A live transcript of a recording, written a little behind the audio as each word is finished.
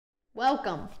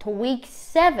Welcome to Week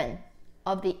 7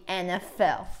 of the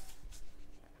NFL.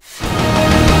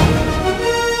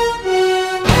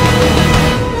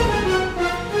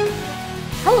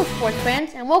 Hello sports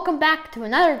fans, and welcome back to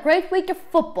another great week of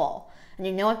football. And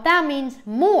you know what that means,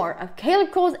 more of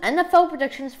Caleb Cole's NFL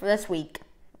predictions for this week.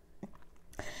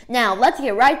 Now, let's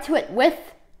get right to it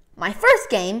with my first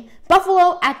game,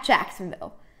 Buffalo at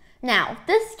Jacksonville. Now,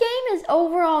 this game is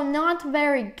overall not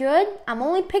very good. I'm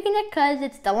only picking it because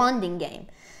it's the London game.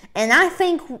 And I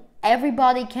think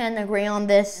everybody can agree on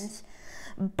this.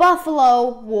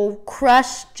 Buffalo will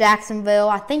crush Jacksonville.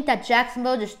 I think that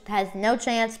Jacksonville just has no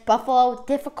chance. Buffalo,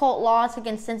 difficult loss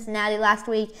against Cincinnati last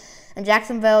week. And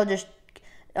Jacksonville just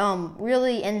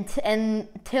really,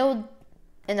 until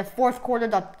in the fourth quarter,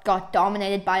 got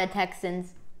dominated by the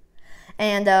Texans.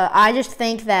 And I just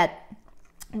think that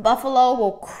Buffalo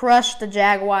will crush the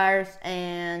Jaguars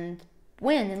and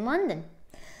win in London.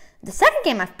 The second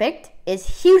game I've picked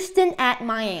is Houston at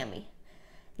Miami.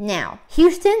 Now,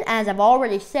 Houston, as I've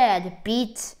already said,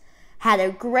 had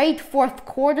a great fourth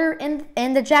quarter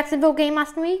in the Jacksonville game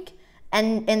last week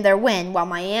and in their win, while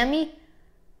Miami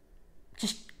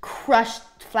just crushed,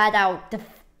 flat out,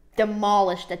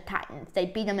 demolished the Titans. They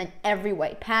beat them in every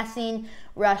way. Passing,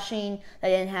 rushing, they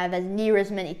didn't have near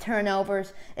as many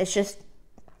turnovers. It's just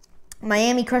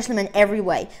Miami crushed them in every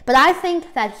way. But I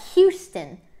think that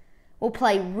Houston will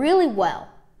play really well.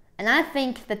 And I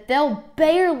think that they'll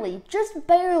just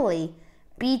barely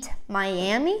beat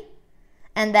Miami.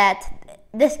 And that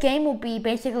this game will be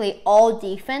basically all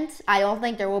defense. I don't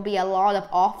think there will be a lot of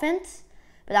offense.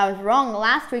 But I was wrong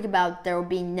last week about there will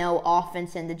be no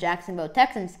offense in the Jacksonville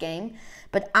Texans game.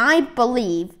 But I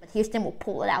believe that Houston will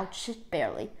pull it out just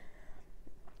barely.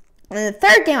 And the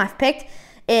third game I've picked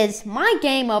is my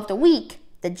game of the week,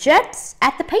 the Jets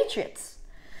at the Patriots.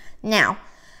 Now,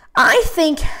 I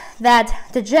think that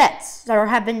the Jets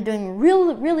have been doing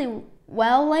really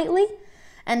well lately,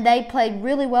 and they played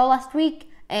really well last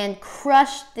week and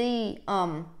crushed the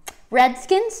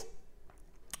Redskins,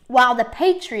 while the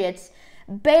Patriots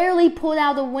barely pulled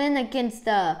out a win against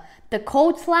the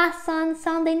Colts last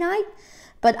Sunday night.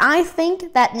 But I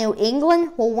think that New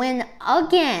England will win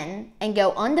again and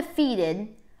go undefeated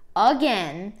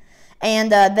again,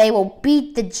 and they will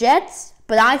beat the Jets.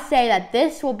 But I say that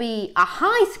this will be a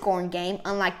high-scoring game,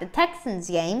 unlike the Texans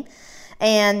game,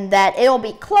 and that it will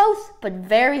be close but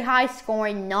very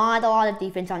high-scoring, not a lot of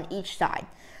defense on each side.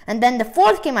 And then the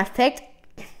fourth game I've picked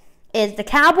is the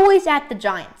Cowboys at the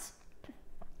Giants.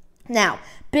 Now,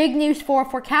 big news for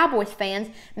Cowboys fans,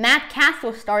 Matt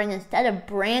Castle starting instead of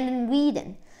Brandon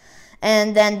Weeden.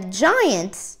 And then the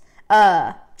Giants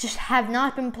just have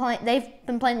not been playing. They've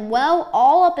been playing well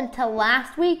all up until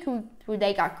last week, who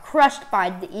they got crushed by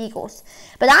the Eagles.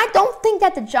 But I don't think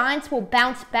that the Giants will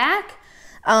bounce back.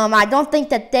 I don't think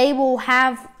that they will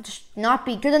just not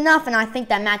be good enough, and I think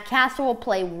that Matt Castle will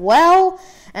play well,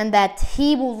 and that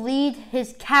he will lead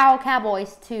his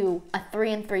Cowboys to a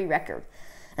 3-3 record.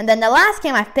 And then the last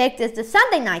game I've picked is the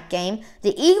Sunday night game,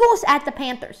 the Eagles at the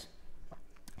Panthers.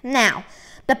 Now,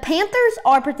 the Panthers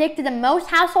are predicted in most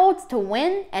households to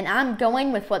win, and I'm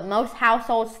going with what most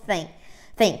households think.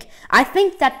 I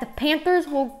think that the Panthers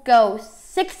will go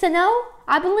 6-0,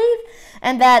 I believe,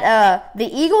 and that the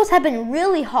Eagles have been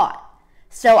really hot.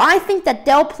 So I think that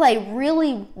they'll play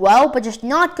really well, but just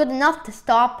not good enough to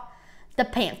stop the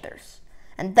Panthers.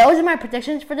 And those are my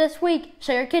predictions for this week.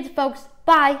 Show your kids, folks.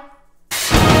 Bye.